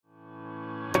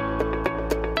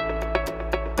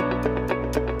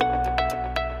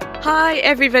Hi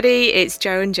everybody, it's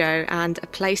Jo and Joe and A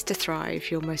Place to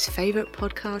Thrive, your most favourite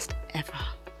podcast ever.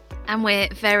 And we're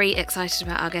very excited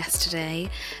about our guest today.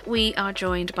 We are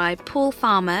joined by Paul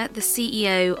Farmer, the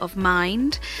CEO of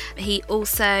Mind. He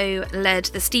also led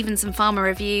the Stevenson Farmer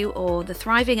Review, or the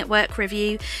Thriving at Work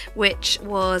Review, which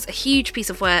was a huge piece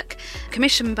of work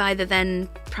commissioned by the then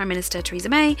Prime Minister Theresa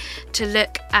May to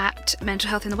look at mental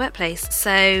health in the workplace.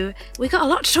 So we got a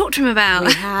lot to talk to him about.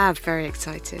 We have, very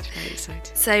excited, very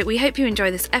excited. So we hope you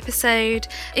enjoy this episode.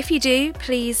 If you do,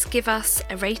 please give us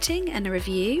a rating and a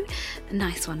review. A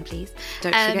nice one, please.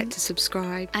 Don't forget to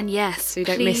subscribe. And yes, so you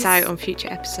don't miss out on future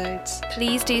episodes.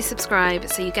 Please do subscribe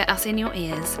so you get us in your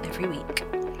ears every week.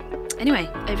 Anyway,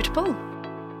 over to Paul.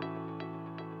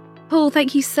 Paul,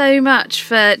 thank you so much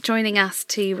for joining us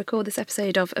to record this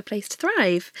episode of A Place to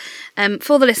Thrive.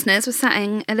 For the listeners, we're sat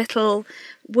in a little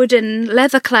wooden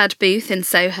leather-clad booth in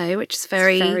Soho, which is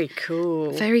very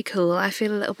cool. Very cool. I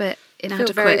feel a little bit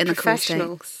inadequate in the cool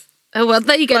stakes. Oh, well,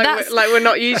 there you go. Like we're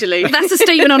not usually. That's a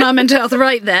statement on our mental health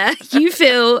right there. You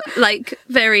feel like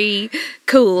very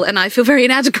cool and I feel very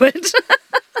inadequate.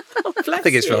 I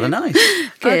think it's rather nice.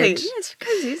 Good. I think, it's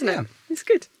cosy, isn't it? Yeah. It's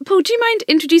good. Paul, do you mind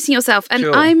introducing yourself? And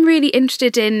Sure. I'm really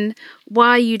interested in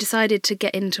why you decided to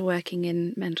get into working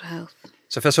in mental health.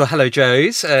 So first of all, hello,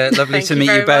 Joes. Lovely to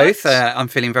meet you both. I'm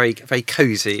feeling very, very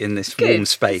cosy in this warm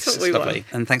space. It's lovely.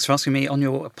 And thanks for asking me on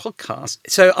your podcast.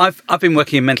 So I've been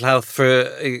working in mental health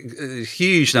for a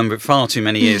huge number, far too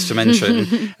many years to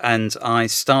mention. And I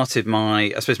started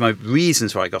my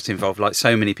reasons why I got involved, like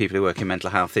so many people who work in mental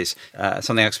health, is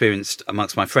something I experienced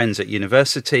amongst my friends at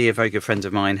university. A very good friend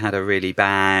of mine had a really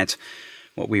bad,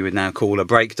 what we would now call a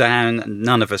breakdown.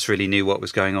 None of us really knew what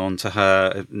was going on to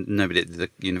her. Nobody at the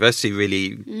university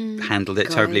really handled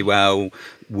it terribly well.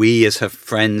 We as her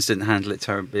friends didn't handle it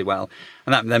terribly well.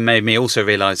 And that then made me also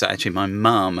realise that actually my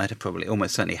mum had probably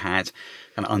almost certainly had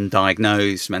kind of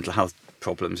undiagnosed mental health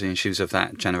problems. And she was of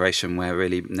that generation where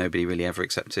really nobody really ever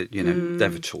accepted,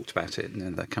 never talked about it.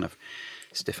 That kind of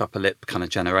stiff upper lip kind of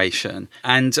generation.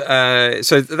 And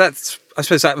so that's, I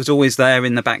suppose that was always there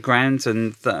in the background.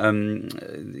 And,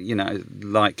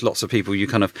 like lots of people, you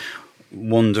kind of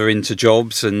wander into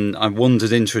jobs. And I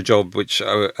wandered into a job which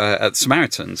at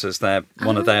Samaritans as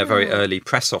one of their very early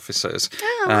press officers,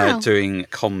 doing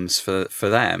comms for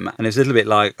them. And it was a little bit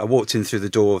like I walked in through the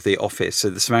door of the office. So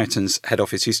the Samaritans head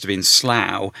office used to be in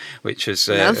Slough, which has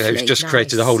just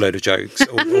created a whole load of jokes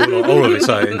all of its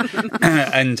own.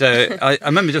 And I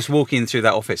remember just walking through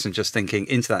that office and just thinking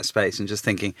into that space and just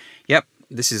thinking, yep,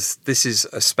 this is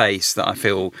a space that I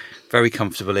feel very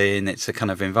comfortable in. It's a kind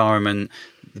of environment.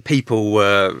 The people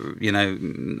were,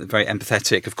 very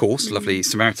empathetic, of course, lovely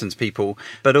Samaritans people,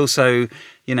 but also,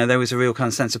 there was a real kind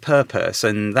of sense of purpose.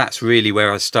 And that's really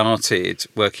where I started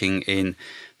working in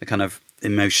the kind of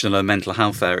emotional and mental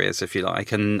health areas, if you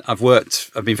like. And I've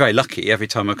been very lucky every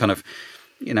time I've kind of,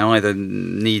 either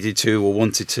needed to or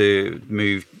wanted to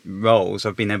move roles,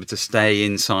 I've been able to stay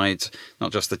inside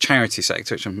not just the charity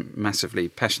sector, which I'm massively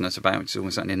passionate about, which is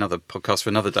almost certainly another podcast for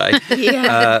another day,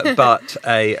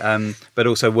 but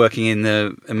also working in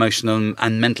the emotional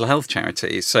and mental health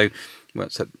charities. So I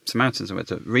worked at Samaritans, I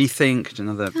went at Rethink, which is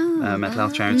another mental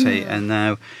health charity, and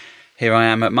now here I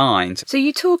am at Mind. So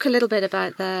you talk a little bit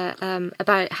about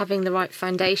about having the right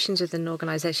foundations within an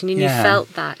organisation, and you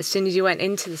felt that as soon as you went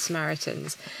into the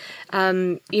Samaritans.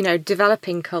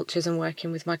 Developing cultures and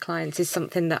working with my clients is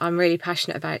something that I'm really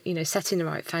passionate about, setting the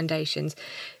right foundations.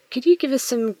 Could you give us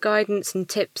some guidance and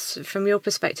tips from your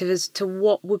perspective as to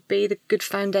what would be the good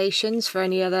foundations for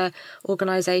any other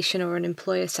organisation or an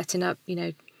employer setting up,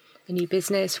 a new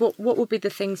business? What would be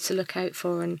the things to look out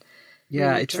for? And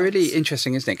yeah, it's really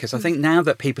interesting, isn't it? Because I think now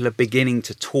that people are beginning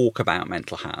to talk about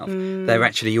mental health, they're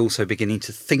actually also beginning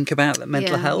to think about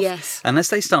mental health. Yes. And as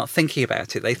they start thinking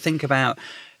about it,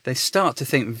 they start to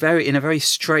think in a very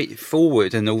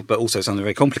straightforward but also something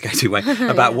very complicated way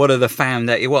about what are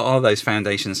those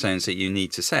foundation stones that you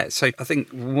need to set. So I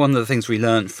think one of the things we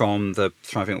learned from the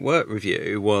Thriving at Work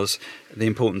review was the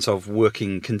importance of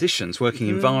working conditions, working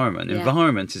environment. Yeah.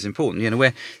 Environment is important.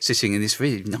 We're sitting in this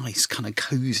really nice kind of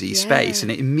cozy space,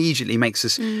 and it immediately makes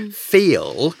us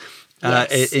feel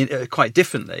quite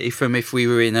differently from if we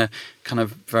were in a kind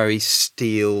of very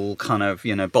steel kind of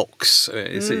box.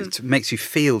 It makes you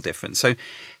feel different. So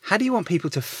how do you want people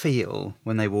to feel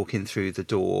when they walk in through the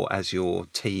door as your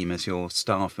team, as your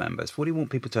staff members? What do you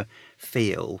want people to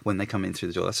feel when they come in through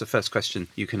the door? That's the first question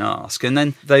you can ask. And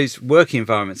then those working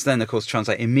environments then, of course,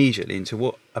 translate immediately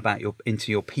into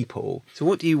into your people. So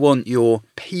what do you want your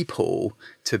people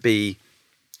to be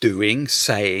doing,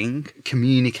 saying,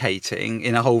 communicating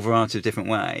in a whole variety of different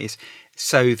ways,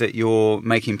 so that you're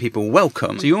making people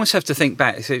welcome. So you almost have to think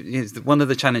back. So one of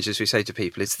the challenges we say to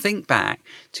people is think back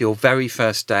to your very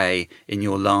first day in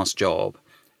your last job.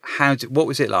 What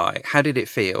was it like? How did it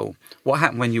feel? What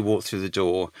happened when you walked through the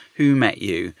door? Who met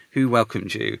you? Who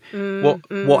welcomed you?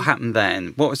 What happened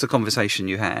then? What was the conversation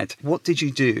you had? What did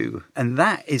you do? And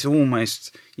that is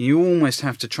you almost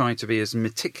have to try to be as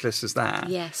meticulous as that.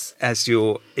 Yes.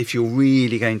 If you're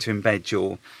really going to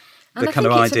embed And the kind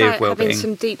of idea of well-being. Having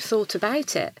some deep thought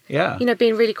about it. Yeah.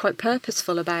 Being really quite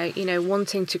purposeful about,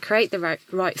 wanting to create the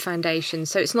right foundation.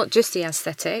 So it's not just the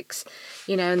aesthetics,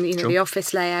 and Sure. the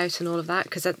office layout and all of that,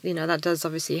 because that does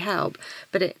obviously help.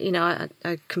 But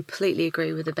I completely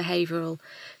agree with the behavioural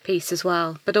piece as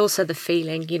well. But also the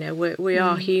feeling, we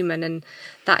are human, and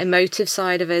that emotive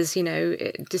side of us,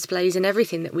 it displays in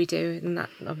everything that we do, and that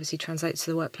obviously translates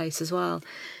to the workplace as well.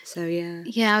 So yeah.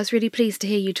 Yeah, I was really pleased to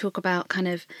hear you talk about kind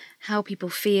of how people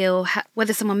feel,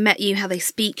 whether someone met you, how they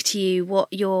speak to you,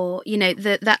 what your,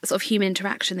 that sort of human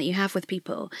interaction that you have with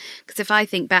people. Because if I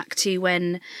think back to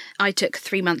when I took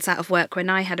 3 months out of work, when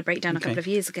I had a breakdown a couple of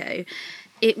years ago,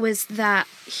 it was that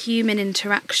human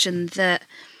interaction that,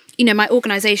 my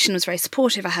organisation was very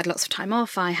supportive. I had lots of time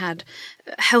off. I had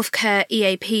healthcare,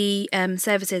 EAP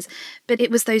services. But it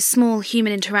was those small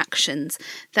human interactions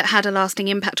that had a lasting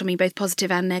impact on me, both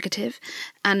positive and negative.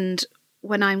 And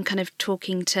when I'm kind of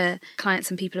talking to clients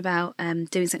and people about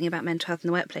doing something about mental health in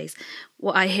the workplace,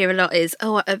 what I hear a lot is,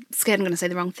 I'm scared I'm going to say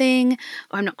the wrong thing,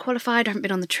 or I'm not qualified, I haven't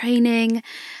been on the training.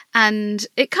 And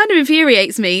it kind of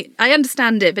infuriates me. I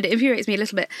understand it, but it infuriates me a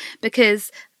little bit,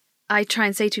 because I try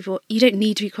and say to people, you don't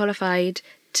need to be qualified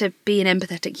to be an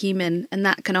empathetic human, and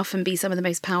that can often be some of the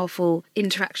most powerful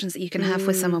interactions that you can have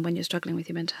with someone when you're struggling with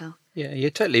your mental health. Yeah,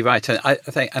 you're totally right. I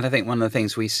think one of the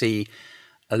things we see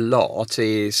a lot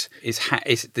is this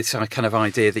kind of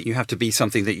idea that you have to be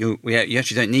something that you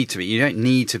actually don't need to be. You don't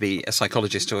need to be a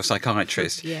psychologist or a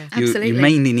psychiatrist. Yeah, absolutely. You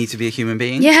mainly need to be a human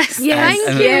being. Yes,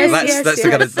 and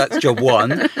that's job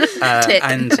one.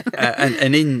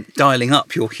 And in dialing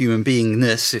up your human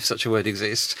beingness, if such a word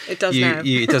exists, it does now.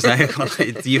 It does now.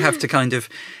 You have to kind of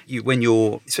when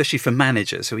you're, especially for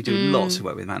managers. So we do lots of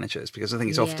work with managers, because I think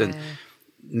it's often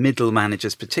middle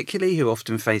managers particularly who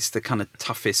often face the kind of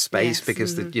toughest space,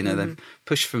 because they're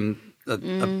pushed from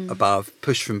above,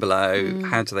 pushed from below.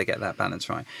 How do they get that balance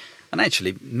right? And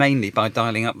actually mainly by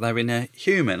dialing up their inner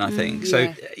human, I think.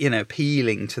 So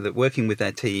appealing to working with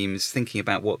their teams, thinking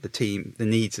about what the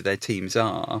needs of their teams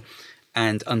are,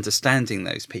 and understanding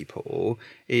those people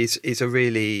is a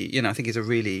really, I think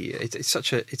it's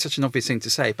such an obvious thing to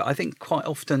say, but I think quite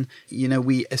often,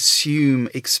 we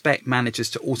expect managers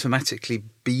to automatically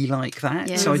be like that.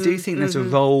 Yeah. So I do think there's a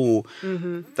role,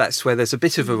 that's where there's a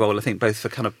bit of a role, I think, both for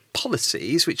kind of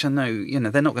policies, which I know,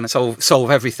 they're not going to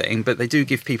solve everything, but they do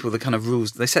give people the kind of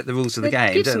rules, they set the rules of the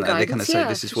game, don't they? They kind of say,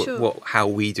 this is how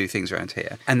we do things around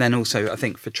here. And then also, I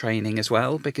think, for training as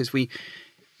well, because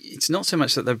it's not so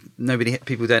much that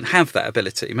people don't have that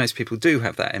ability. Most people do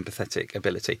have that empathetic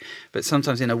ability, but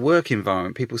sometimes in a work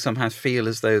environment, people somehow feel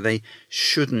as though they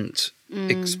shouldn't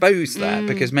expose that,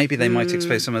 because maybe they might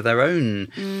expose some of their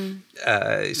own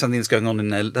something that's going on in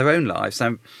their own lives.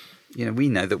 Now, we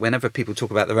know that whenever people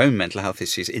talk about their own mental health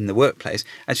issues in the workplace,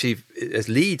 actually, as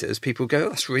leaders, people go,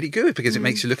 that's really good, because it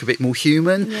makes you look a bit more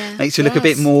human, makes you look a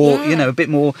bit more, a bit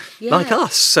more like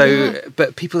us. So,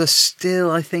 but people are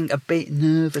still, I think, a bit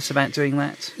nervous about doing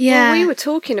that. Yeah. Well, we were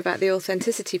talking about the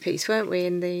authenticity piece, weren't we,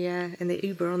 in the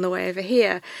Uber on the way over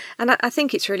here? And I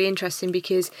think it's really interesting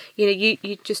because,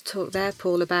 you just talked there,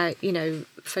 Paul, about,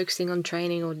 focusing on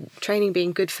training, or training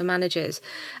being good for managers.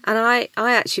 And I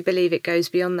actually believe it goes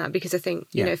beyond that, because I think,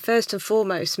 first and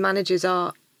foremost, managers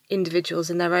are individuals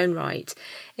in their own right.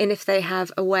 And if they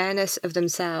have awareness of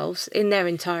themselves in their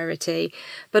entirety,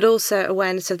 but also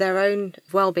awareness of their own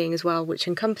well-being as well, which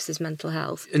encompasses mental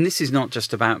health. And this is not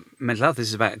just about mental health, this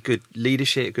is about good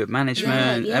leadership, good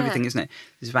management, everything, isn't it?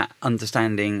 This is about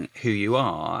understanding who you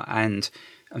are. And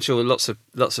I'm sure lots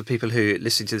of people who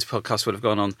listen to this podcast would have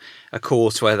gone on a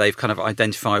course where they've kind of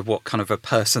identified what kind of a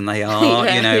person they are,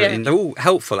 and they're all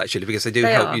helpful actually, because they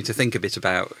help you to think a bit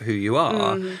about who you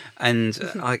are. And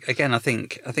I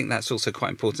think that's also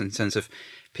quite important in terms of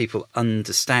people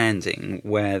understanding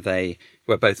where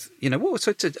both,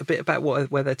 a bit about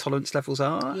where their tolerance levels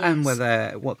are, and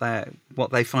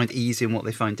what they find easy and what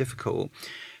they find difficult.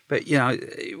 But,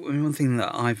 one thing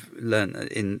that I've learned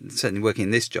in certainly working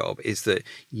in this job is that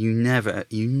you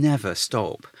never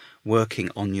stop working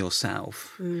on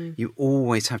yourself. You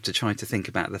always have to try to think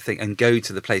about the thing and go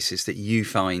to the places that you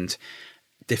find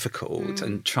difficult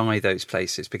and try those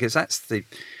places, because that's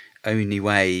only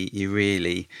way you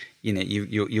really,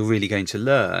 you're really going to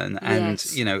learn. And,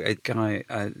 Yes. a guy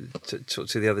talked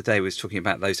to the other day was talking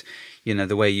about those,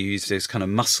 the way you use those kind of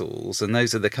muscles. And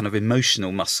those are the kind of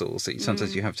emotional muscles that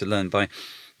sometimes you have to learn by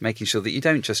making sure that you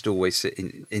don't just always sit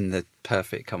in the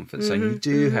perfect comfort zone. You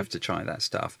do have to try that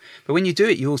stuff. But when you do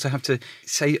it, you also have to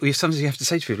say, sometimes you have to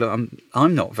say to people, look,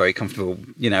 I'm not very comfortable,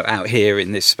 out here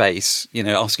in this space,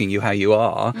 asking you how you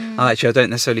are. I don't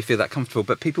necessarily feel that comfortable,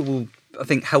 but people will, I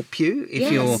think, help you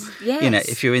if you're,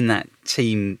 if you're in that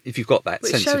team, if you've got that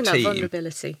sense of team. Showing that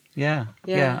vulnerability. Yeah.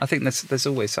 I think there's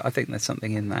always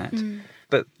something in that.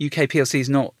 But UK PLC is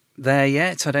not there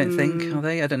yet, I don't think, are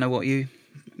they? I don't know what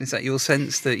is that your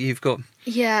sense that you've got?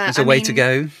 Yeah, there's a way to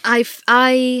go.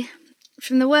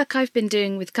 From the work I've been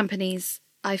doing with companies,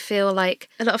 I feel like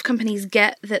a lot of companies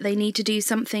get that they need to do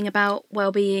something about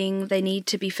well-being. They need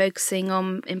to be focusing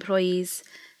on employees'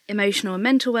 emotional and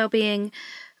mental well-being.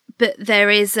 But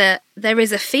there is a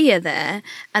fear there,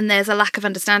 and there's a lack of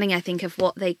understanding, I think, of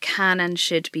what they can and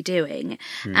should be doing.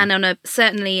 And on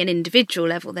certainly an individual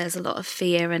level, there's a lot of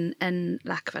fear and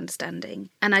lack of understanding.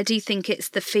 And I do think it's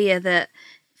the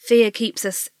fear keeps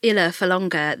us iller for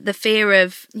longer. The fear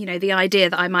of, the idea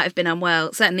that I might have been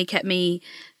unwell certainly kept me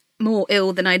more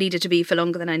ill than I needed to be for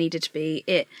longer than I needed to be.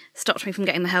 It stopped me from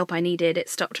getting the help I needed. It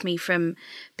stopped me from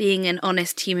being an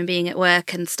honest human being at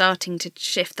work and starting to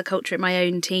shift the culture at my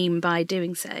own team by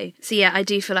doing so. So yeah, I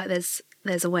do feel like there's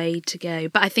a way to go.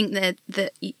 But I think that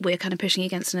we're kind of pushing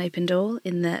against an open door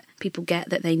in that people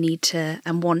get that they need to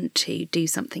and want to do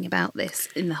something about this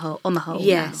on the whole.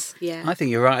 Yes, now. yeah. I think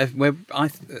you're right. I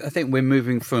think we're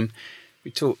moving from.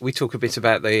 We talk a bit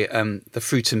about the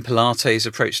fruit and Pilates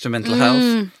approach to mental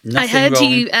health. I heard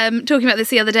you talking about this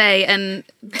the other day and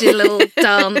did a little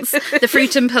dance. The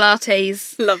fruit and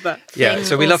Pilates. Love that. Yeah,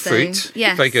 so we love fruit.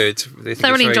 Yes. Very good.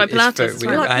 Thoroughly enjoy Pilates.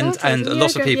 And a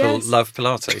lot of people love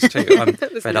Pilates too.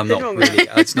 I'm not really.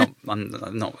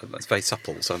 I'm not. It's very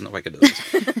supple, so I'm not very good at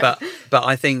this. But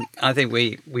I think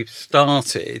we've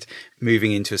started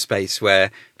moving into a space where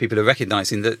people are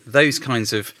recognising that those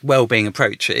kinds of well-being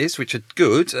approaches, which are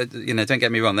good, don't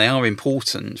get me wrong, they are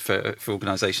important for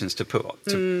organisations to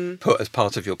put as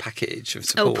part of your package of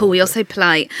support. Oh, Paul, you're so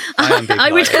polite. I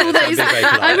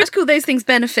would call those things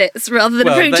benefits rather than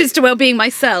approaches to well-being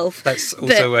myself. That's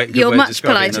also a good you're way of much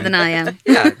describing politer them. than I am.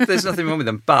 Yeah, there's nothing wrong with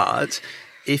them, but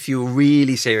if you're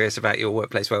really serious about your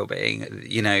workplace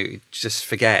well-being, just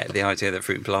forget the idea that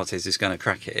Fruit and Pilates is going to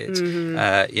crack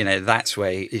it. That's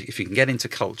where, if you can get into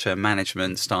culture,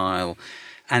 management style,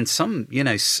 and some,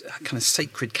 kind of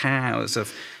sacred cows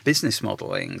of business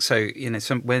modelling. So,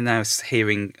 we're now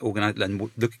hearing,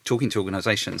 talking to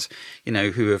organisations,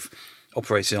 who have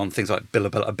operated on things like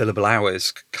billable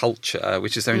hours culture,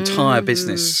 which is their entire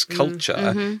business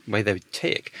culture, the way they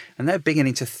tick. And they're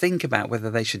beginning to think about whether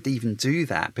they should even do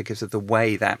that because of the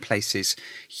way that places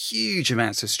huge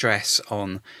amounts of stress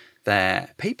on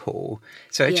their people.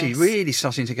 So actually really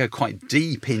starting to go quite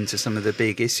deep into some of the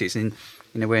big issues. And,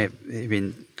 we're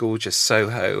in gorgeous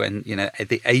Soho and,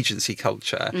 the agency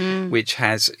culture, which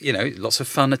has, lots of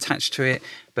fun attached to it.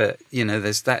 But,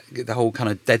 there's the whole kind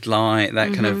of deadline,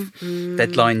 that kind of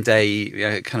deadline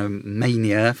day kind of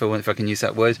mania, if I can use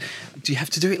that word. Do you have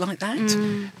to do it like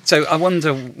that? So I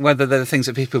wonder whether there are things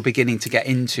that people are beginning to get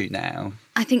into now.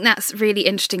 I think that's really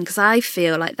interesting because I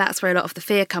feel like that's where a lot of the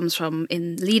fear comes from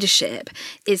in leadership,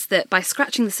 is that by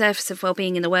scratching the surface of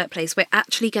well-being in the workplace, we're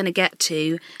actually going to get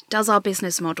to, does our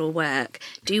business model work?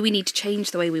 Do we need to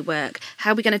change the way we work?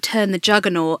 How are we going to turn the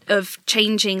juggernaut of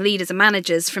changing leaders and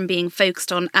managers from being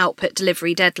focused on output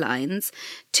delivery deadlines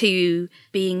to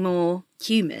being more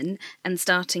human and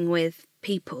starting with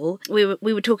people? We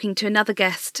were talking to another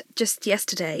guest just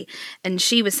yesterday, and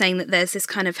she was saying that there's this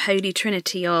kind of holy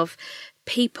trinity of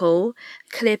people,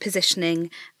 clear positioning,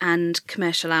 and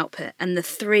commercial output, and the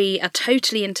three are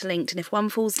totally interlinked, and if one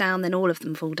falls down then all of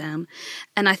them fall down.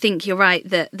 And I think you're right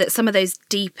that some of those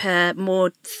deeper,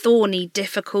 more thorny,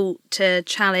 difficult to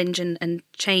challenge and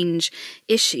change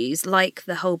issues, like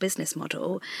the whole business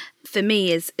model, for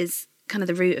me is kind of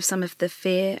the root of some of the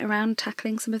fear around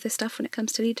tackling some of this stuff when it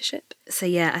comes to leadership. So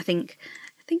yeah, I think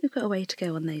we've got a way to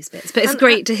go on those bits, but it's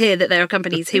great to hear that there are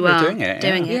companies who are doing it.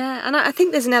 Yeah, and I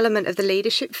think there's an element of the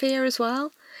leadership fear as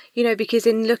well. because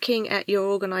in looking at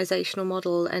your organisational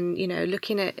model and,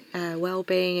 looking at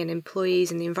well-being and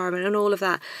employees and the environment and all of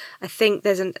that, I think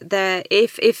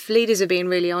if leaders are being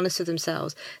really honest with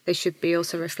themselves, they should be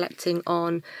also reflecting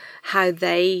on how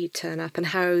they turn up and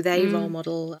how they role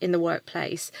model in the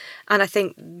workplace. And I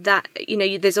think that,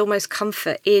 there's almost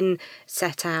comfort in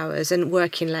set hours and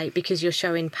working late because you're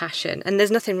showing passion. And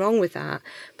there's nothing wrong with that.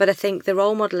 But I think the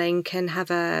role modelling can have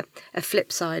a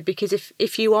flip side, because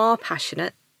if you are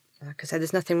passionate, like I said,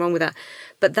 there's nothing wrong with that,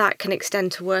 but that can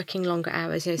extend to working longer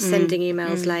hours, sending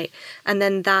emails late. And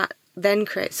then that then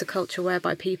creates a culture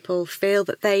whereby people feel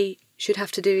that they should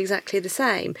have to do exactly the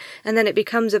same. And then it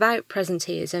becomes about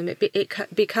presenteeism.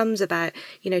 It becomes about,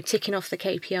 ticking off the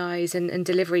KPIs and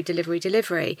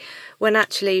delivery, when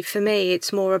actually for me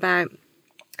it's more about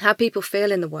how people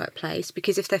feel in the workplace,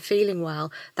 because if they're feeling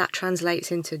well, that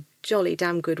translates into jolly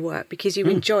damn good work because you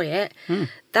enjoy it.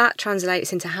 That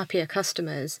translates into happier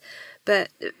customers. But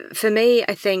for me,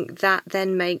 I think that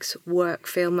then makes work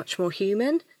feel much more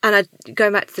human. And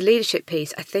going back to the leadership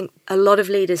piece, I think a lot of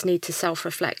leaders need to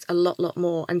self-reflect a lot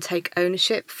more and take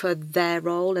ownership for their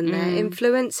role and their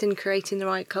influence in creating the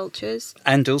right cultures.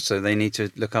 And also they need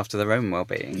to look after their own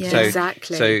well-being. Yeah. So,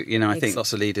 exactly. So, I think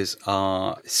lots of leaders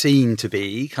are seen to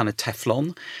be kind of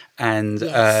Teflon. And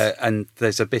Yes. And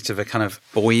there's a bit of a kind of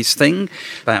boys thing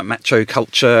about macho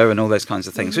culture and all those kinds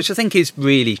of things, which I think is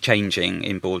really changing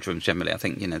in boardrooms generally. I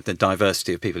think, the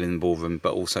diversity of people in the boardroom,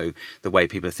 but also the way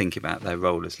people are thinking about their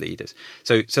role as leaders.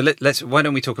 So let's why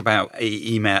don't we talk about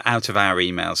email out of our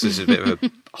emails? This is a bit of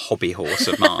a hobby horse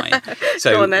of mine.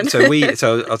 So Go on then.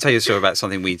 so I'll tell you a story about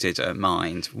something we did at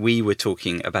Mind. We were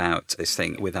talking about this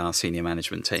thing with our senior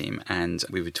management team, and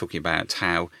we were talking about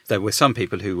how there were some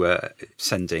people who were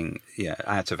sending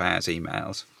out of hours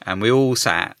emails, and we all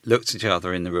sat, looked at each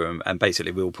other in the room, and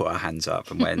basically we all put our hands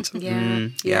up and went,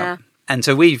 Yeah. And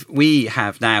so we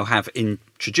have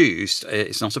introduced.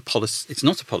 It's not a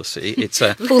policy. It's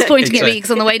a. Paul's pointing at me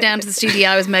because on the way down to the studio,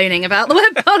 I was moaning about the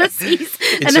web policies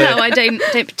and how I don't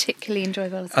particularly enjoy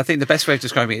policies. I think the best way of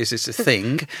describing it is it's a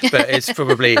thing, but it's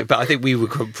probably. But I think we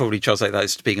would probably translate that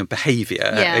as being a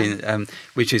behaviour,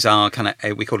 which is our kind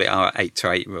of. We call it our 8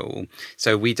 to 8 rule.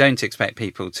 So we don't expect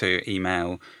people to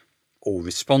email or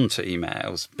respond to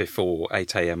emails before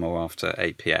 8 a.m. or after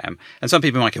 8 p.m. And some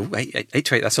people might go, 8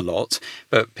 to 8, that's a lot.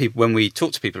 But when we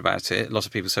talk to people about it, a lot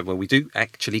of people said, well, we do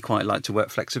actually quite like to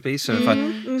work flexibly. So if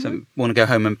I want to go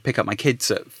home and pick up my kids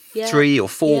at 3 or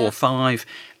 4 or 5,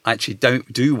 I actually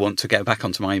do want to get back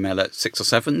onto my email at 6 or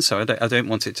 7. So I don't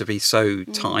want it to be so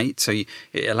tight. So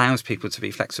it allows people to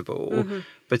be flexible,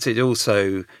 but it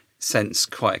also sends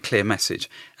quite a clear message.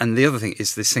 And the other thing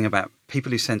is this thing about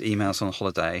people who send emails on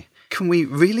holiday. Can we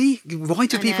really? Why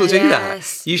do people do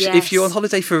that? If you're on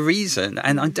holiday for a reason,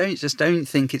 and I don't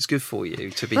think it's good for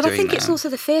you to be doing that. But I think it's also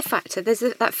the fear factor. There's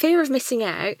that fear of missing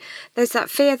out. There's that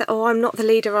fear that, I'm not the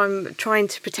leader I'm trying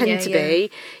to pretend to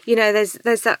be. There's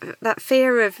that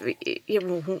fear of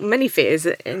many fears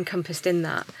encompassed in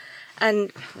that.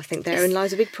 And I think therein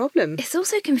lies a big problem. It's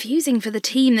also confusing for the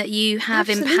team that you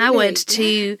have empowered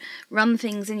to run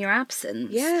things in your absence.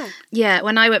 Yeah. Yeah,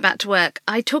 when I went back to work,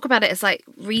 I talk about it as like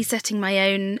resetting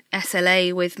my own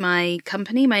SLA with my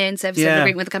company, my own service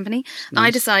agreement with the company. Nice. I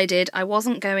decided I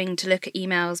wasn't going to look at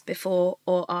emails before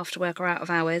or after work or out of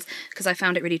hours because I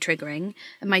found it really triggering.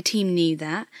 And my team knew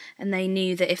that. And they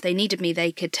knew that if they needed me,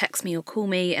 they could text me or call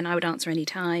me and I would answer any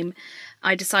time.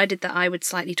 I decided that I would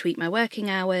slightly tweak my working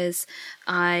hours.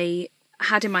 I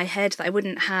had in my head that I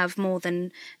wouldn't have more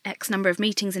than X number of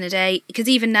meetings in a day, because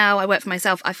even now I work for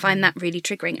myself, I find that really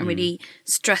triggering and really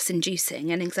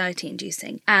stress-inducing and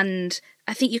anxiety-inducing. And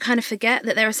I think you kind of forget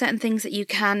that there are certain things that you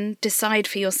can decide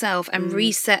for yourself and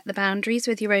reset the boundaries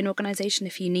with your own organisation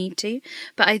if you need to.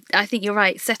 But I think you're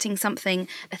right, setting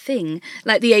a thing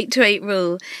like the 8 to 8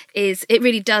 rule it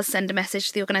really does send a message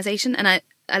to the organisation. And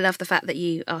I love the fact that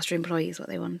you asked your employees what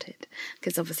they wanted,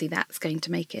 because obviously that's going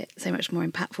to make it so much more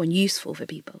impactful and useful for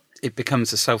people. It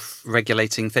becomes a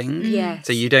self-regulating thing. Yes.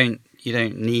 So you don't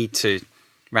need to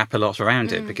wrap a lot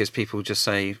around it, because people just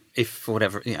say, if for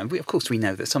whatever, of course we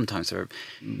know that sometimes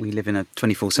we live in a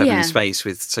 24/7 space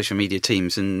with social media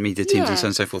teams and media teams and so on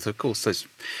and so forth. Of course, there's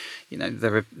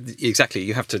there are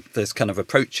there's kind of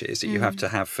approaches that you have to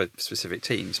have for specific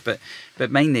teams, but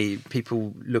mainly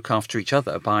people look after each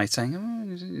other by saying,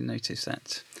 oh, I didn't notice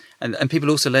that. And people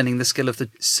also learning the skill of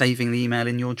saving the email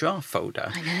in your draft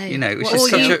folder. I know. Which is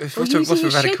such a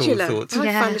radical thought.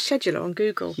 I found a scheduler on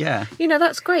Google. Yeah.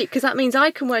 That's great, because that means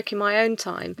I can work in my own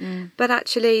time. But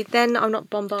actually, then I'm not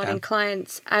bombarding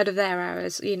clients out of their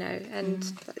hours,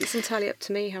 and it's entirely up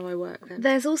to me how I work then.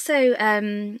 There's also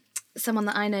someone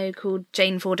that I know called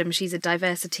Jane Fordham. She's a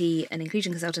diversity and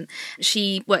inclusion consultant.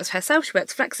 She works for herself, she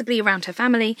works flexibly around her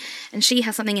family, and she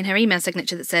has something in her email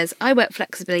signature that says, I work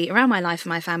flexibly around my life and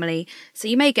my family, so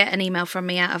you may get an email from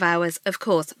me out of hours. Of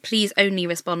course, please only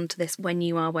respond to this when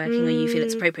you are working or you feel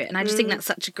it's appropriate. And I just think that's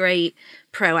such a great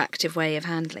proactive way of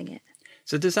handling it.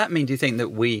 So does that mean, do you think that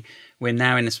we're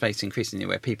now in a space increasingly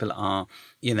where people are,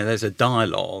 there's a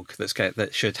dialogue that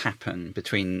should happen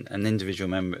between an individual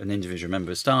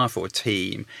member of staff or a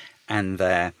team and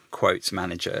their quotes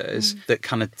managers that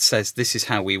kind of says, this is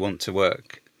how we want to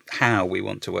work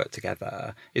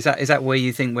together. Is that where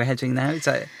you think we're heading now? Is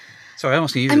that... Sorry, I'm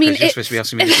asking you the question. You're supposed to be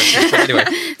asking me the question. But anyway.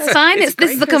 It's fine. This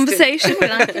is the conversation.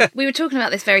 We were talking about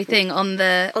this very thing on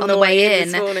the way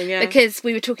in this morning, yeah. Because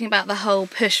we were talking about the whole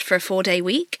push for a 4-day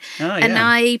week. And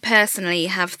I personally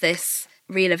have this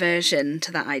real aversion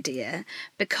to that idea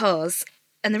because,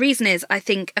 and the reason is, I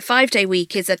think a 5-day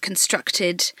week is a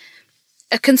constructed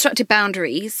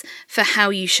boundaries for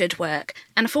how you should work.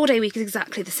 And a 4-day week is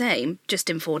exactly the same, just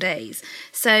in 4 days.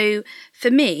 So for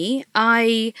me,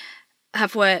 I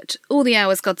have worked all the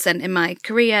hours God sent in my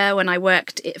career when I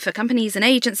worked for companies and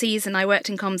agencies, and I worked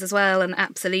in comms as well, and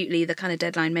absolutely the kind of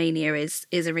deadline mania is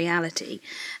a reality.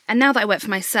 And now that I work for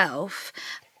myself,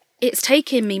 it's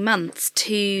taken me months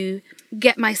to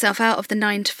get myself out of the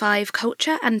 9-to-5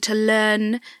 culture and to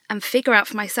learn and figure out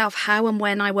for myself how and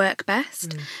when I work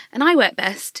best. And I work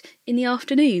best in the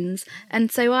afternoons.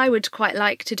 And so I would quite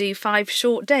like to do 5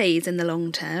 short days in the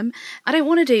long term. I don't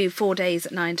want to do 4 days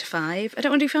at 9-to-5. I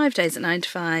don't want to do 5 days at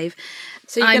 9-to-5.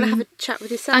 So you're going to have a chat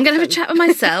with yourself? I'm going to have a chat with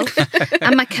myself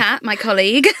and my cat, my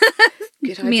colleague.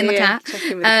 Good idea. Me and the cat. Check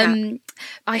in with the cat.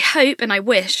 I hope and I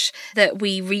wish that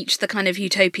we reach the kind of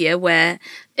utopia where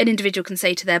an individual can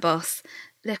say to their boss,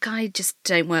 look, I just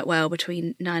don't work well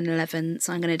between 9 and 11,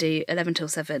 so I'm going to do 11 till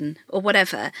 7 or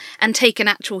whatever, and take an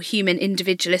actual human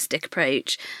individualistic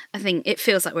approach. I think it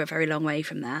feels like we're a very long way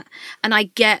from that. And I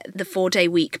get the 4-day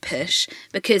week push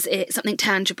because it's something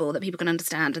tangible that people can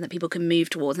understand and that people can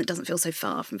move towards, and it doesn't feel so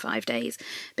far from 5 days.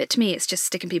 But to me, it's just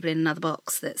sticking people in another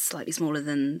box that's slightly smaller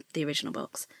than the original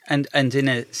box. And in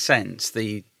a sense,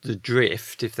 the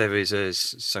drift, if there is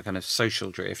a kind of social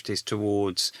drift, is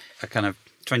towards a kind of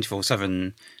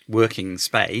 24/7 working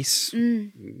space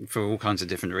for all kinds of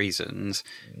different reasons,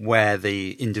 where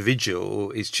the individual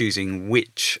is choosing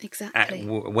which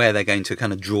where they're going to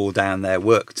kind of draw down their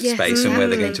work space and where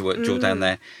they're going to draw down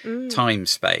their time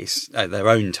space, their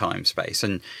own time space.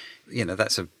 And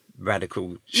that's a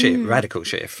radical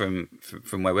shift from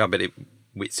where we are, but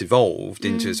it's evolved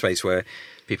into a space where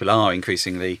people are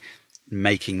increasingly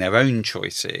making their own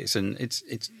choices, and it's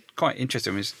quite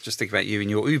interesting. I was just thinking about you in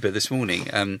your Uber this morning.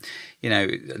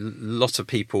 Lots of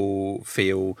people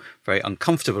feel very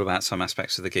uncomfortable about some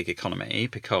aspects of the gig economy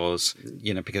because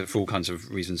for all kinds of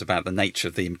reasons about the nature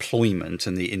of the employment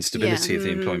and the instability of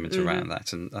the employment around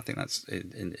that. And I think that's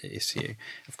an issue,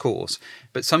 of course.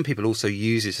 But some people also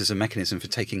use it as a mechanism for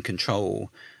taking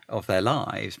control of their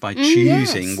lives by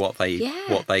choosing what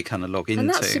they kind of log into. And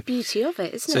that's the beauty of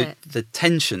it, isn't it? So the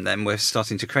tension then we're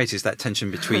starting to create is that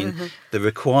tension between the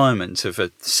requirement of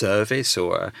a service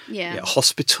or a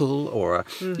hospital or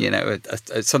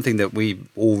something that we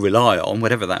all rely on,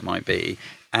 whatever that might be,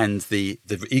 and the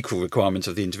equal requirement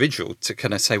of the individual to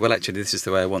kind of say, well, actually, this is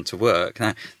the way I want to work. Now,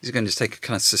 this is going to take a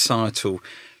kind of societal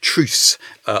truce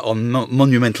on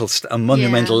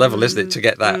monumental level, isn't it, to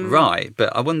get that right?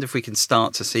 But I wonder if we can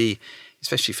start to see,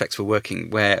 especially flexible working,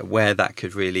 where that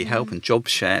could really help, and job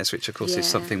shares, which of course is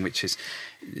something which is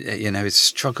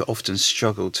often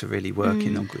struggle to really work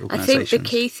in organisations. I think the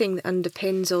key thing that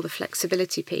underpins all the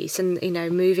flexibility piece, and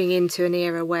moving into an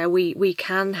era where we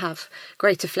can have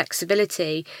greater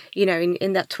flexibility,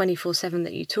 in that 24/7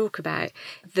 that you talk about,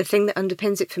 the thing that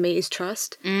underpins it for me is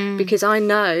trust, because I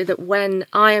know that when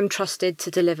I am trusted to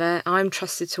deliver, I'm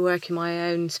trusted to work in my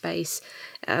own space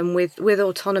with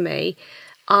autonomy,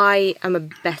 I am a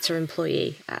better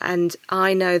employee, and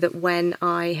I know that when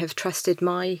I have trusted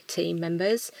my team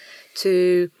members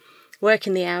to work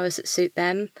in the hours that suit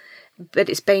them, but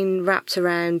it's been wrapped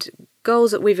around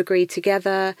goals that we've agreed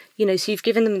together, so you've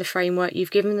given them the framework,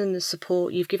 you've given them the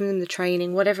support, you've given them the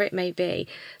training, whatever it may be,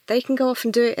 they can go off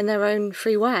and do it in their own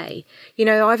free way.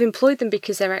 I've employed them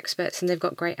because they're experts and they've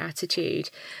got great attitude,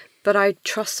 but I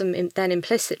trust them then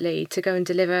implicitly to go and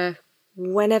deliver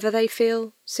whenever they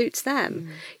feel suits them.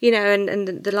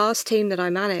 And the last team that I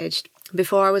managed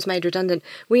before I was made redundant,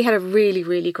 we had a really,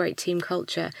 really great team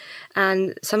culture,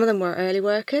 and some of them were early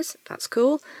workers. That's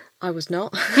cool. I was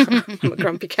not. I'm a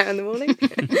grumpy cow in the morning.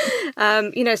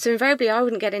 So invariably I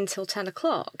wouldn't get in till 10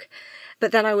 o'clock.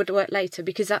 but then I would work later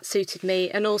because that suited me.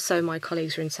 And also my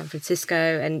colleagues were in San Francisco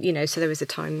and, so there was a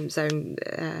time zone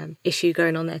issue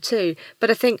going on there too.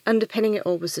 But I think underpinning it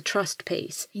all was the trust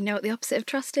piece. You know what the opposite of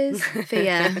trust is?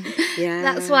 Fear. Yeah.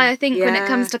 That's why I think when it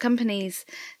comes to companies,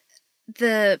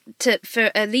 for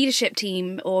a leadership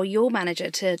team or your manager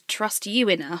to trust you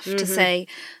enough to say,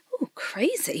 oh,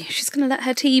 crazy, she's going to let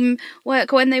her team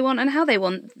work when they want and how they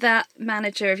want, that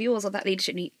manager of yours or that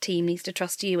leadership team needs to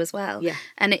trust you as well. Yeah.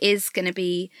 And it is going to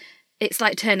be, it's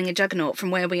like turning a juggernaut from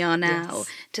where we are now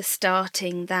to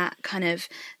starting that kind of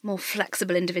more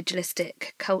flexible,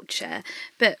 individualistic culture.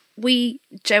 But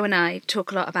Joe and I,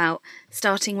 talk a lot about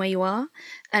starting where you are.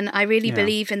 And I really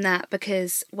believe in that,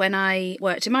 because when I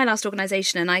worked in my last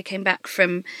organisation and I came back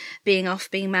from being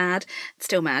mad,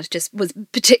 still mad, just was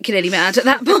particularly mad at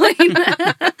that point,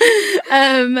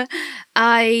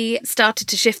 I started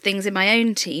to shift things in my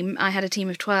own team. I had a team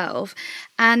of 12,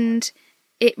 and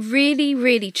it really,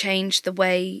 really changed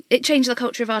the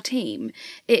culture of our team.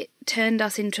 It turned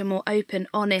us into a more open,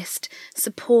 honest,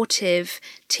 supportive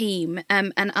team.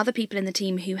 And other people in the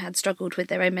team who had struggled with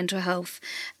their own mental health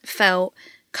felt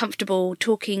comfortable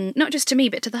talking, not just to me,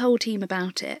 but to the whole team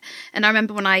about it. And I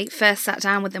remember when I first sat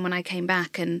down with them when I came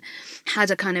back and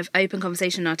had a kind of open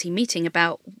conversation in our team meeting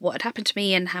about what had happened to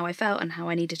me and how I felt and how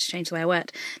I needed to change the way I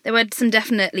worked. There were some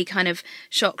definitely kind of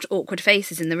shocked, awkward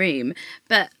faces in the room,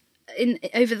 but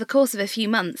over the course of a few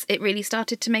months, it really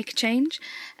started to make a change.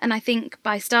 And I think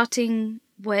by starting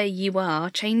where you are,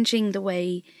 changing the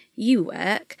way you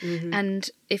work, and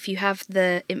if you have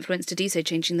the influence to do so,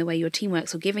 changing the way your team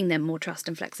works or giving them more trust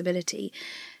and flexibility,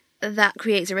 that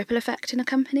creates a ripple effect in a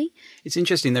company. It's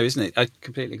interesting though, isn't it? I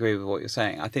completely agree with what you're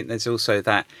saying. I think there's also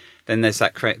that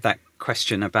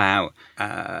question about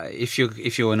if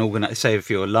you're an say if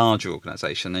you're a larger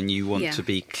organisation and you want to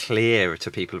be clearer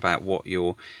to people about what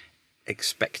your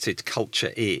expected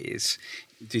culture is,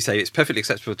 do you say it's perfectly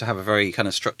acceptable to have a very kind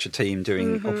of structured team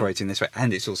operating this way,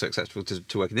 and it's also acceptable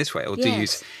to work in this way? Or do you,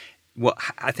 what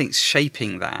I think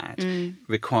shaping that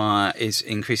is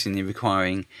increasingly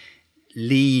requiring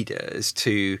leaders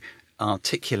to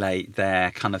articulate their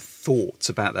kind of thoughts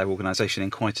about their organisation in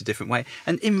quite a different way.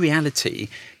 And in reality,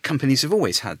 companies have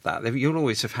always had that. You'll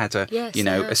always have had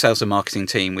a sales and marketing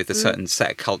team with a certain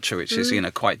set of culture, which is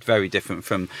quite very different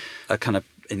from a kind of,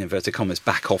 in inverted commas,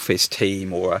 back office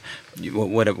team or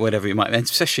whatever you might, and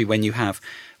especially when you have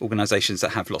organisations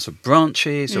that have lots of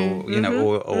branches or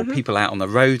people out on the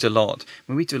road a lot.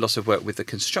 When we do lots of work with the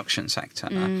construction sector,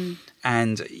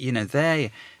 and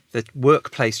the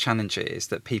workplace challenges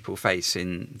that people face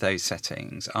in those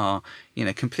settings are,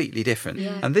 completely different.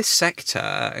 Yeah. And this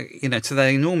sector, to their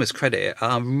enormous credit,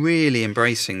 are really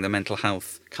embracing the mental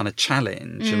health kind of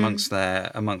challenge amongst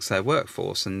their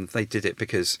workforce. And they did it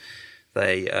because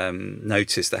they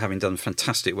noticed that, having done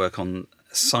fantastic work on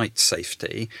site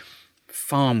safety,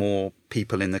 far more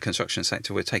people in the construction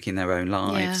sector were taking their own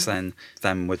lives than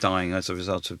were dying as a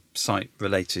result of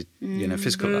site-related,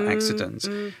 physical accidents.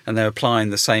 And they're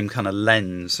applying the same kind of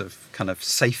lens of kind of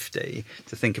safety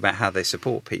to think about how they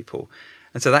support people.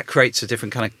 And so that creates a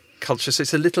different kind of culture. So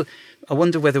it's a little, I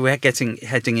wonder whether we're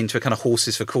heading into a kind of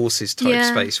horses for courses type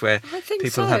space where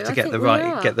people have to get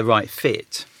the right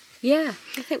fit. Yeah,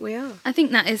 I think we are. I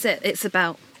think that is it. It's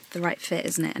about the right fit,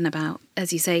 isn't it? And about,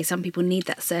 as you say, some people need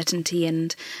that certainty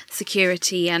and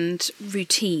security and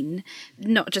routine,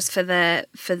 not just for the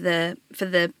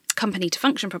company to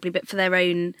function properly, but for their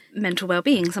own mental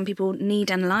well-being. Some people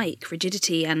need and like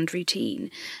rigidity and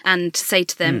routine, and to say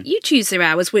to them, you choose your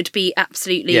hours, would be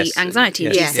absolutely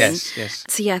anxiety-inducing. Yes.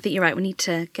 So I think you're right. We need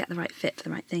to get the right fit for the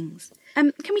right things.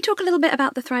 Can we talk a little bit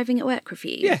about the Thriving at Work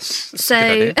review? Yes.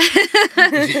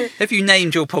 Have you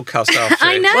named your podcast after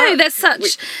I know, well, there's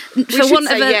such, for want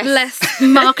of a less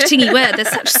marketing-y word, there's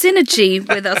such synergy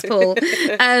with us, Paul.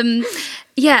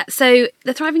 So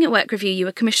the Thriving at Work review, you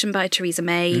were commissioned by Theresa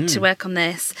May to work on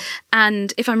this.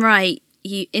 And if I'm right,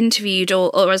 you interviewed,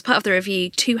 or as part of the review,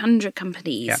 200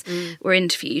 companies were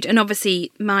interviewed. And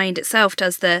obviously Mind itself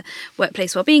does the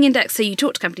Workplace Wellbeing Index, so you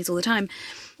talk to companies all the time.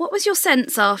 What was your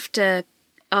sense after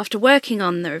working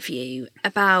on the review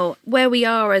about where we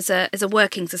are as a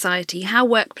working society, how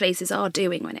workplaces are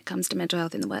doing when it comes to mental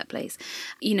health in the workplace?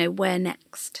 Where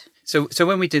next? So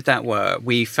when we did that work,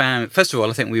 we found, first of all,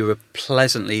 I think we were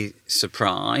pleasantly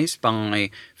surprised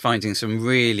by finding some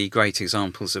really great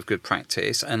examples of good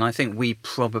practice. And I think we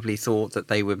probably thought that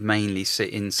they would mainly sit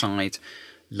inside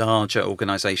larger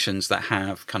organisations that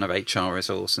have kind of HR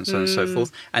resource and so on and so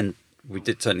forth. And we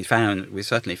certainly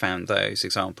found those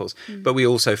examples, but we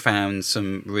also found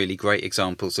some really great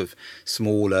examples of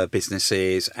smaller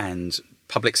businesses and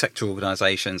public sector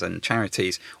organisations and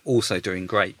charities also doing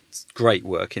great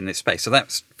work in this space. So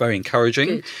that's very encouraging.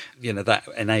 Good. You know, that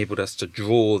enabled us to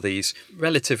draw these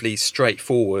relatively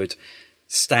straightforward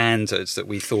standards that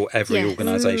we thought every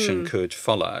organisation could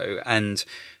follow. And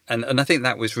I think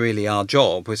that was really our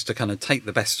job, was to kind of take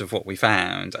the best of what we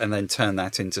found and then turn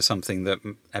that into something that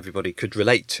everybody could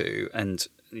relate to. And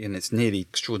it's nearly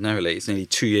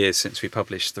 2 years since we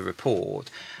published the report.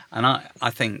 And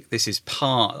I think this is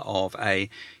part of a,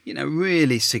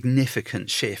 really significant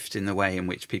shift in the way in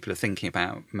which people are thinking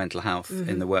about mental health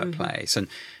in the workplace. And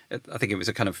I think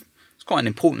it's quite an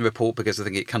important report, because I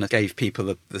think it kind of gave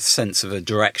people the sense of a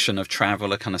direction of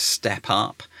travel, a kind of step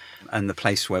up, and the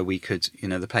place where we could,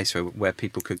 the place where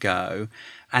people could go.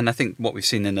 And I think what we've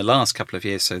seen in the last couple of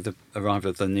years, so the arrival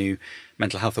of the new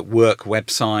Mental Health at Work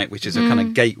website, which is a kind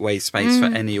of gateway space for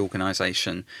any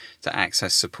organisation to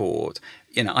access support.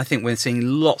 I think we're seeing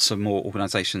lots of more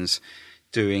organisations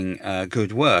doing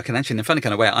good work. And actually, in a funny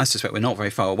kind of way, I suspect we're not very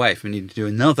far away from needing to do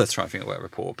another Thriving at Work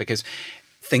report, because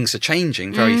things are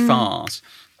changing very fast.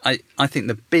 I think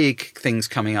the big things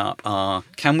coming up are,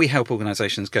 can we help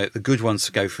organisations the good ones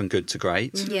to go from good to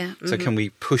great? Yeah. So can we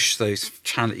push those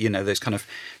those kind of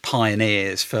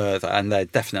pioneers further? And they're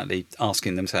definitely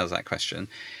asking themselves that question.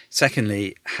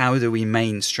 Secondly, how do we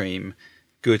mainstream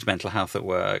good mental health at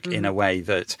work in a way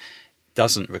that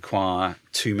doesn't require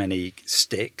too many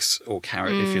sticks or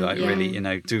carrot, if you like, really,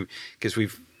 because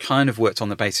we've kind of worked on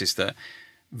the basis that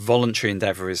voluntary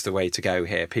endeavour is the way to go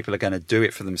here. People are going to do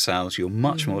it for themselves. It's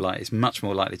much more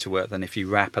likely to work than if you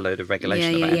wrap a load of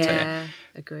regulation about it.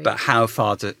 Agreed. But how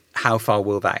far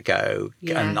will that go?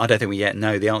 Yeah. And I don't think we yet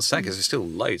know the answer to that, because there's still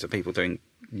loads of people doing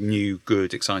new,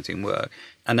 good, exciting work.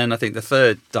 And then I think the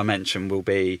third dimension will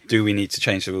be, do we need to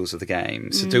change the rules of the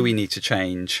game? So do we need to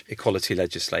change equality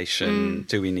legislation?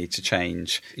 Do we need to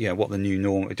change, what the new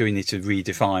norm, do we need to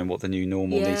redefine what the new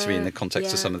normal needs to be in the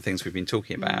context of some of the things we've been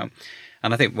talking about?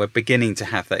 And I think we're beginning to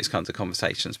have those kinds of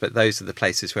conversations, but those are the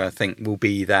places where I think will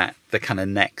be the kind of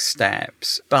next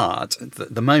steps. But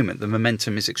at the moment, the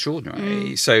momentum is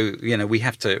extraordinary. So,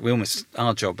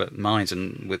 our job at Mind,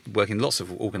 and with working lots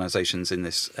of organisations in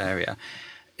this area,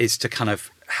 is to kind of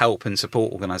help and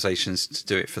support organisations to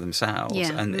do it for themselves.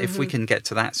 Yeah. And if we can get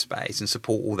to that space and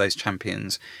support all those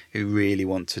champions who really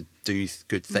want to do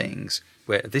good things,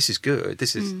 where this is good,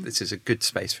 this is a good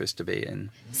space for us to be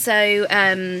in. So,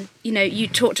 you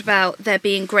talked about there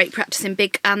being great practice in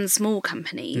big and small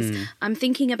companies. I'm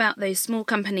thinking about those small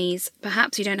companies.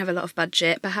 Perhaps you don't have a lot of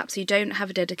budget. Perhaps you don't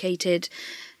have a dedicated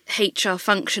HR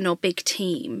function or big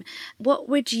team. What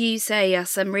would you say are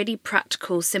some really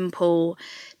practical, simple,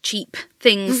 cheap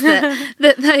things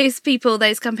that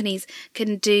those companies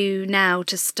can do now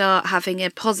to start having a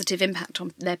positive impact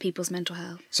on their people's mental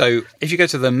health? So if you go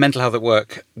to the Mental Health at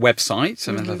Work website,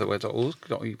 so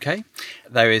mentalhealthatwork.org.uk,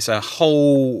 there is a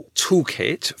whole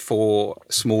toolkit for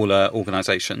smaller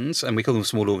organisations, and we call them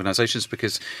small organisations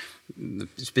because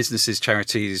it's businesses,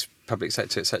 charities, public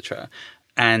sector, etc.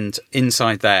 And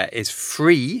inside there is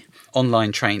free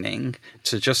online training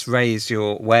to just raise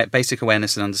your basic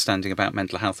awareness and understanding about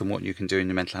mental health and what you can do in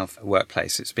the mental health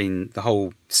workplace. The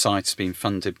whole site has been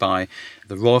funded by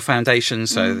the Royal Foundation.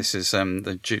 So this is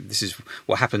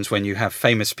what happens when you have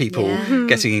famous people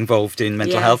getting involved in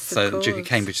mental health. So the Duke of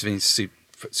Cambridge has been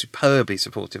superbly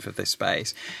supportive of this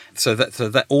space. So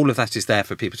that all of that is there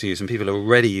for people to use, and people are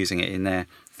already using it in their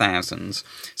thousands.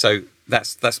 So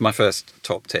that's my first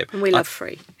top tip. And we love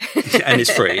free. And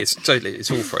it's free. It's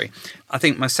all free. I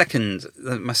think my second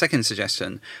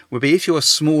suggestion would be, if you're a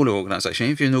smaller organisation,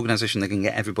 if you're an organisation that can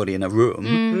get everybody in a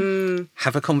room,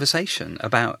 have a conversation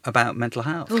about mental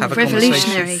health. Have a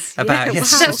revolutionary conversation about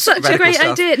that's such a great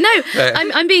idea. No,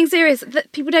 I'm being serious.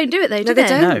 People don't do it though, do they? They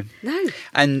don't. No.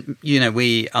 And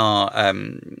we are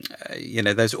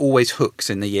there's always hooks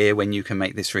in the year when you can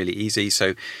make this really easy.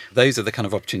 So those are the kind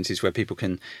of opportunities where people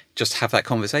can just have that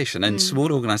conversation, and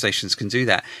small organisations can do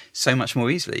that so much more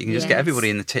easily. You can just get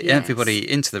everybody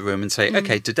everybody into the room and say,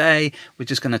 okay, today we're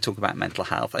just going to talk about mental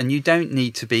health. And you don't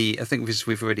need to be, I think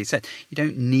we've already said, you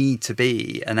don't need to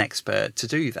be an expert to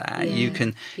do that. You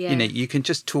can you can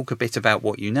just talk a bit about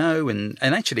what you know, and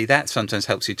actually that sometimes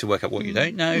helps you to work out what you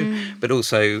don't know, but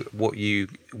also what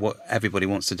everybody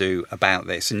wants to do about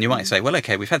this. And you might say, well,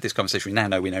 okay, we've had this conversation, we now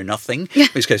know we know nothing, in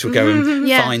which case we'll go and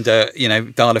find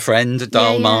dial a friend,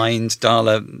 dial Mind, dial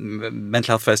a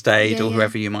mental health first aid, or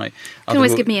whoever you might. You can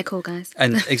always give me a call, guys.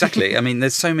 And exactly, I mean,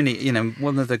 there's so many,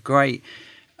 one of the great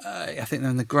I think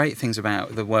one of the great things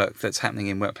about the work that's happening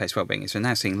in workplace wellbeing is we're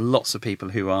now seeing lots of people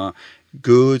who are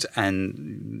good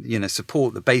and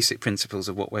support the basic principles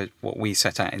of what we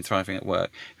set out in Thriving at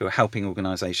Work, who are helping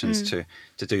organisations to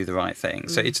do the right thing.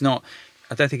 So it's not.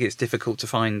 I don't think it's difficult to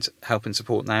find help and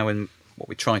support now, and what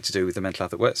we try to do with the Mental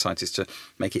Health at Work site is to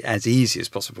make it as easy as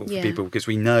possible for people, because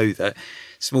we know that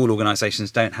small organisations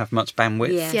don't have much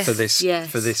bandwidth for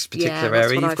this particular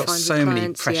area. You've got so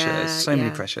many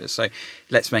pressures. So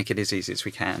let's make it as easy as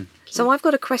we can. So I've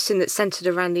got a question that's centred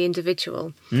around the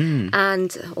individual,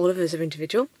 and all of us are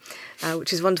individual,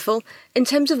 which is wonderful. In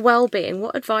terms of well-being,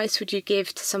 what advice would you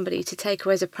give to somebody to take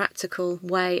away as a practical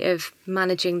way of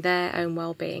managing their own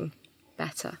well-being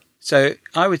better? So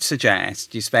I would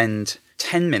suggest you spend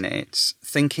 10 minutes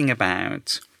thinking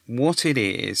about what it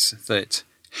is that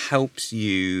helps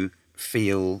you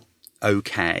feel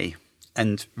okay,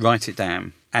 and write it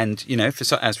down. And,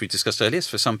 as we discussed earlier,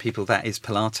 for some people that is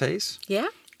Pilates. Yeah.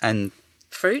 And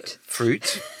fruit.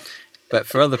 But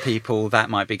for other people, that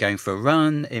might be going for a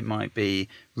run, it might be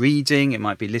reading, it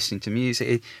might be listening to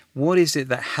music. What is it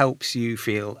that helps you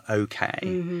feel okay?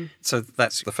 Mm-hmm. So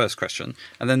that's the first question.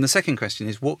 And then the second question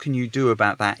is, what can you do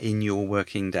about that in your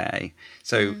working day?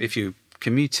 So if you're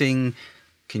commuting,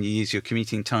 can you use your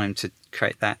commuting time to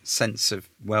create that sense of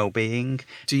well-being?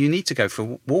 Do you need to go for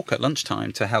a walk at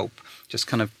lunchtime to help just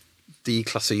kind of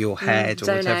declutter your head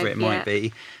or whatever it might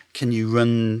be? Can you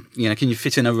run, can you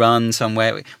fit in a run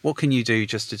somewhere? What can you do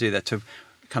just to do that, to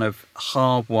kind of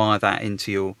hardwire that into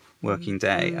your working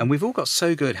day? And we've all got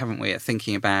so good, haven't we, at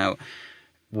thinking about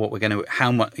what we're going to,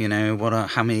 how much,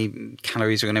 how many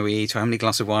calories we're going to eat, or how many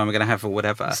glasses of wine we're going to have, or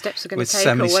whatever. Steps we're going to take,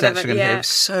 so many or whatever. Steps we're going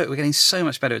to have. We're getting so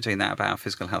much better at doing that about our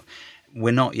physical health.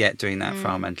 We're not yet doing that for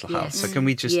our mental health. So can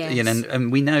we just,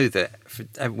 and we know that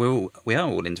we are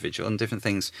all individual, and different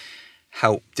things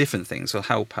will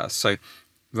help us. So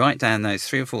write down those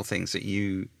 3 or 4 things that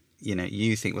you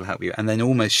think will help you, and then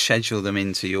almost schedule them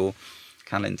into your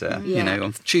calendar.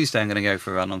 On Tuesday I'm going to go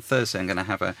for a run, on Thursday I'm going to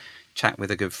have a chat with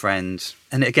a good friend.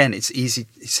 And again, it's easy,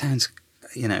 it sounds,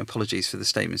 apologies for the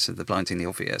statements of the blindingly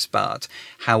obvious, but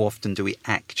how often do we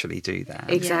actually do that?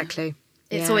 Exactly.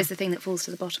 It's always the thing that falls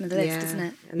to the bottom of the list, isn't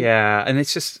it? And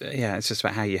it's just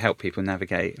about how you help people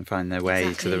navigate and find their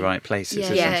way to the right places,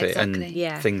 isn't it? Exactly.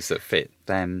 And things that fit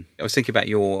them. I was thinking about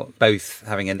your both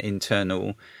having an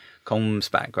internal comms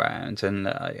background, and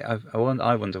I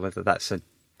wonder whether there's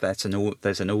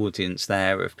an audience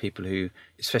there of people who,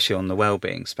 especially on the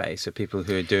wellbeing space, of people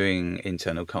who are doing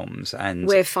internal comms. And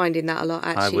we're finding that a lot,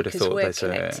 actually. I would have thought we're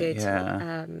connected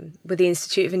with the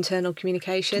Institute of Internal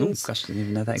Communications. Oh gosh, I didn't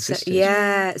even know that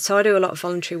existed. So I do a lot of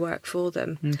voluntary work for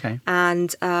them. Okay.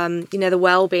 And the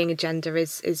wellbeing agenda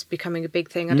is becoming a big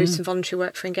thing. I do some voluntary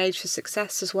work for Engage for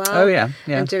Success as well. Oh yeah.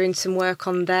 I'm doing some work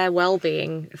on their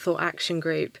wellbeing thought action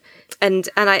group. And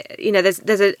I,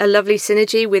 there's a lovely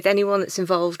synergy with anyone that's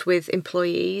involved with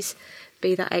employees,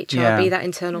 be that HR, be that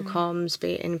internal comms,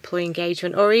 be it employee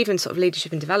engagement, or even sort of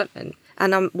leadership and development.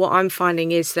 And what I'm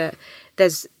finding is that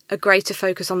there's a greater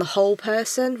focus on the whole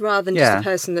person rather than just the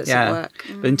person that's at work.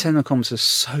 But internal comms are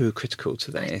so critical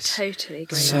to this. I totally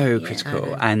agree. So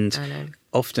critical. I know. And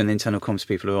often internal comms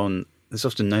people are on, there's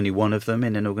often only one of them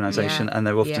in an organisation, and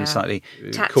they're often slightly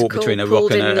tactical, caught between a rock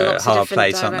and a hard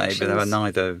place, aren't they? directions. But they are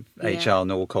neither HR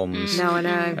nor comms. No, I know.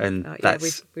 And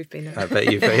we've been there. I bet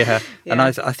you've, And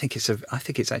I think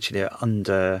it's actually an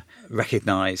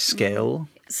under-recognised skill.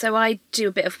 So I do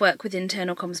a bit of work with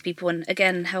internal comms people, and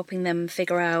again, helping them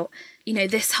figure out,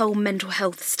 this whole mental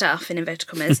health stuff, in inverted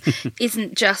commas,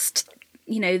 isn't just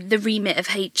the remit of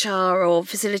HR or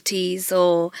facilities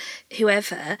or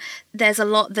whoever. There's a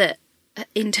lot that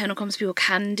internal comms people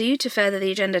can do to further the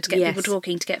agenda, to get people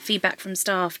talking, to get feedback from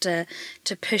staff, to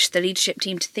push the leadership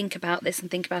team to think about this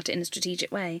and think about it in a strategic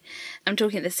way. I'm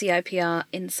talking at the CIPR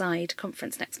Inside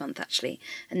conference next month, actually,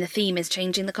 and the theme is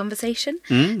changing the conversation.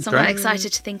 So I'm quite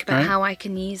excited to think about how I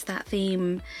can use that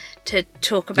theme to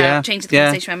talk about changing the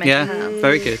conversation around mental health.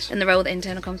 Very good. And the role that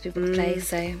internal comms people play.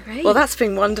 So great. Well, that's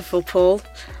been wonderful, Paul.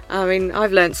 I mean,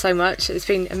 I've learned so much. It's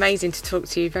been amazing to talk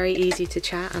to you, very easy to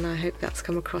chat, and I hope that's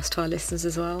come across to our listeners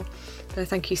as well. So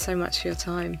thank you so much for your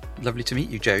time. Lovely to meet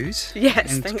you, Joes.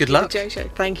 Yes, and thank good you, luck. Jojo.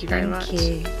 Thank you very much. Thank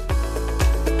you.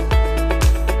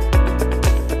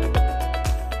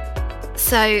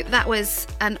 So that was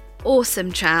an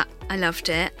awesome chat. I loved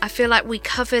it. I feel like we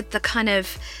covered the kind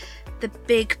of the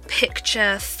big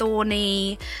picture,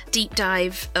 thorny deep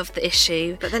dive of the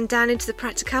issue. But then down into the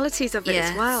practicalities of it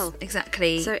as well.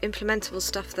 Exactly. So implementable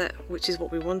stuff, which is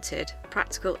what we wanted.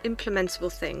 Practical,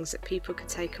 implementable things that people could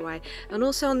take away. And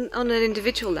also on an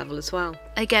individual level as well.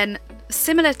 Again,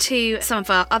 similar to some of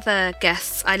our other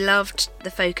guests, I loved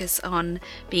the focus on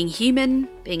being human,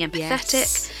 being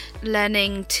empathetic,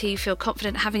 learning to feel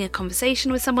confident having a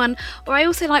conversation with someone. Or I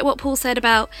also like what Paul said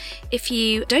about, if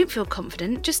you don't feel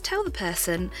confident, just tell the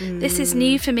person, this is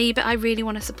new for me, but I really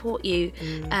want to support you.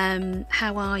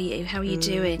 How are you? How are you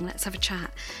doing? Let's have a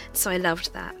chat. So I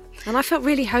loved that. And I felt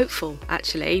really hopeful,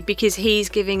 actually, because he's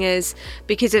giving us,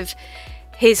 because of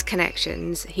his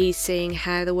connections, he's seeing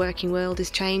how the working world is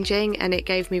changing, and it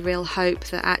gave me real hope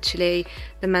that actually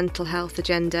the mental health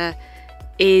agenda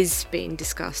is being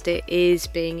discussed, it is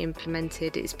being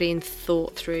implemented, it's being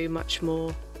thought through much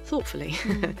more thoughtfully.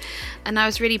 And I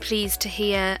was really pleased to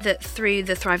hear that through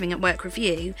the Thriving at Work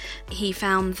review, he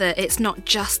found that it's not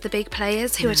just the big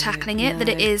players who are tackling it, that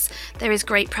there is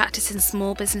great practice in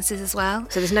small businesses as well.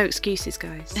 So there's no excuses,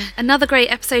 guys. Another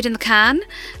great episode in the can.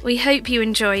 We hope you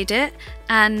enjoyed it,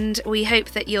 and we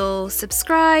hope that you'll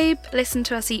subscribe, listen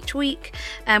to us each week.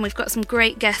 We've got some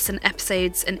great guests and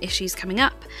episodes and issues coming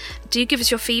up. Do give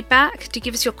us your feedback. Do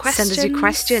give us your questions. Send us your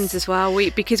questions as well.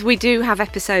 Because we do have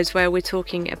episodes where we're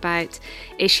talking about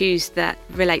issues that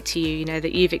relate to you,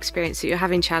 that you've experienced, that you're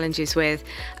having challenges with,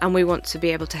 and we want to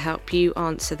be able to help you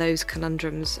answer those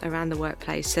conundrums around the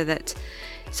workplace, so that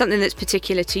something that's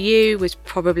particular to you was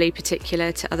probably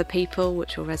particular to other people,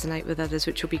 which will resonate with others,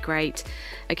 which will be great.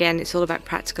 Again, it's all about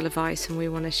practical advice, and we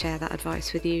want to share that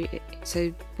advice with you.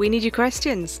 So we need your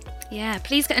questions. Yeah,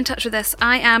 please get in touch with us.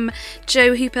 I am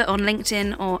Jo Hooper on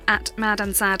LinkedIn, or at Mad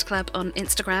and Sad Club on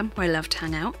Instagram, where I love to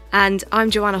hang out. And I'm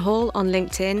Joanna Hall on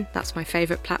LinkedIn. That's my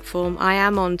favourite platform. I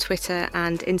am on Twitter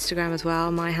and Instagram as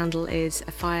well. My handle is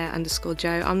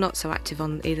afire_Jo. I'm not so active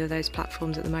on either of those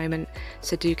platforms at the moment,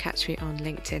 so do catch me on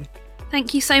LinkedIn.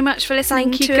 Thank you so much for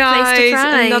listening to guys. A Place to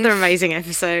Thrive. Another amazing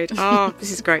episode. Oh, this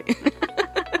is great.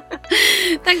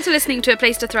 Thanks for listening to A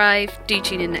Place to Thrive. Do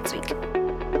tune in next week.